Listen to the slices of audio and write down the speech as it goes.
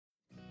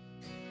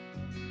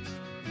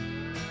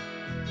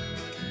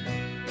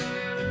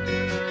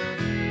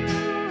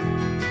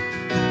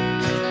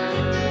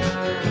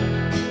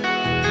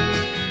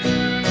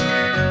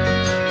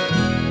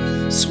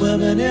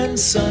Swimming in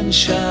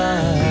sunshine,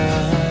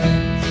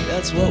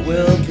 that's what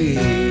we'll be.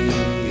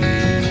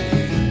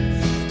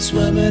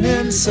 Swimming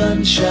in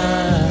sunshine,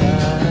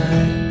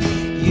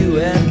 you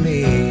and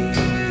me.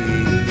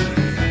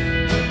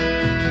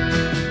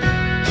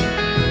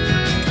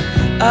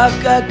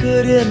 I've got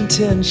good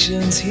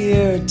intentions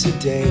here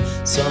today.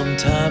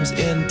 Sometimes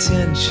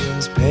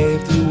intentions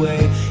pave the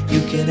way.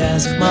 You can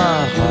ask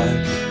my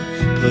heart,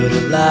 put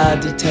a lie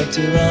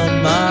detector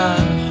on my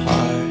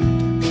heart.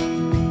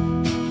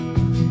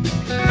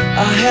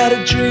 I had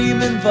a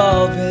dream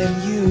involving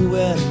you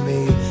and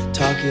me,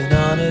 talking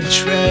on a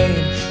train,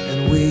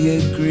 and we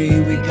agree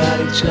we got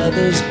each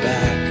other's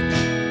back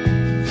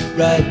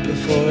right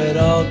before it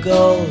all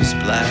goes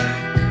black.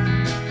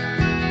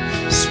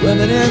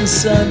 Swimming in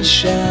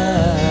sunshine,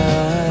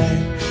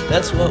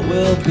 that's what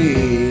we'll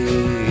be.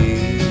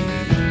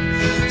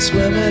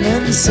 Swimming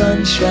in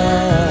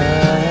sunshine,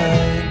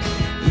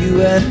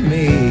 you and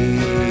me.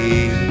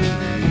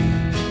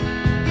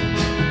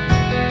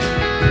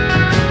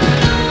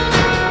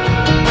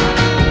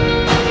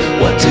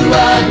 What do I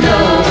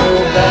know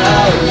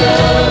about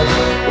love?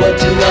 What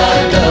do I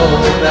know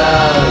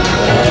about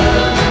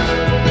love?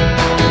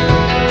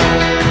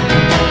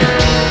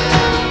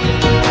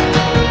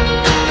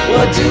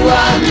 What do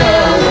I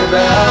know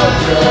about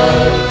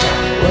love?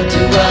 What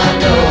do I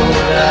know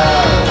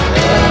about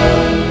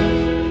love?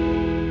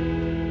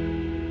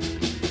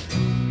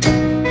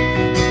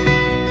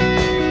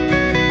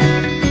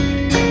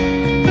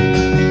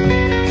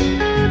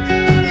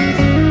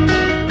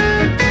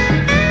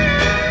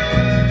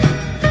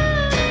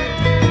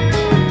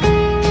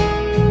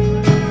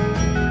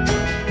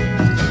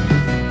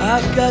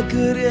 I've got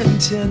good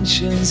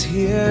intentions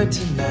here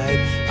tonight.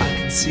 I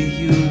can see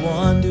you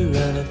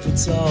wondering if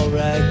it's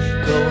alright.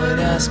 Go and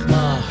ask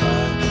my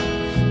heart,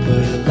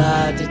 put a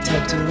lie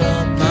detector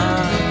on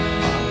my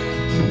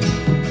heart.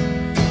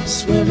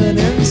 Swimming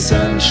in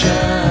sunshine,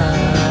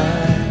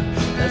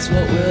 that's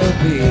what we'll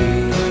be.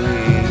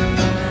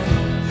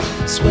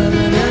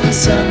 Swimming in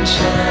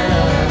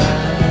sunshine,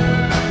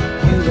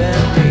 you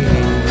and me.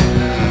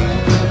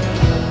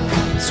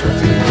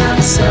 Swimming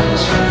in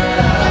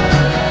sunshine.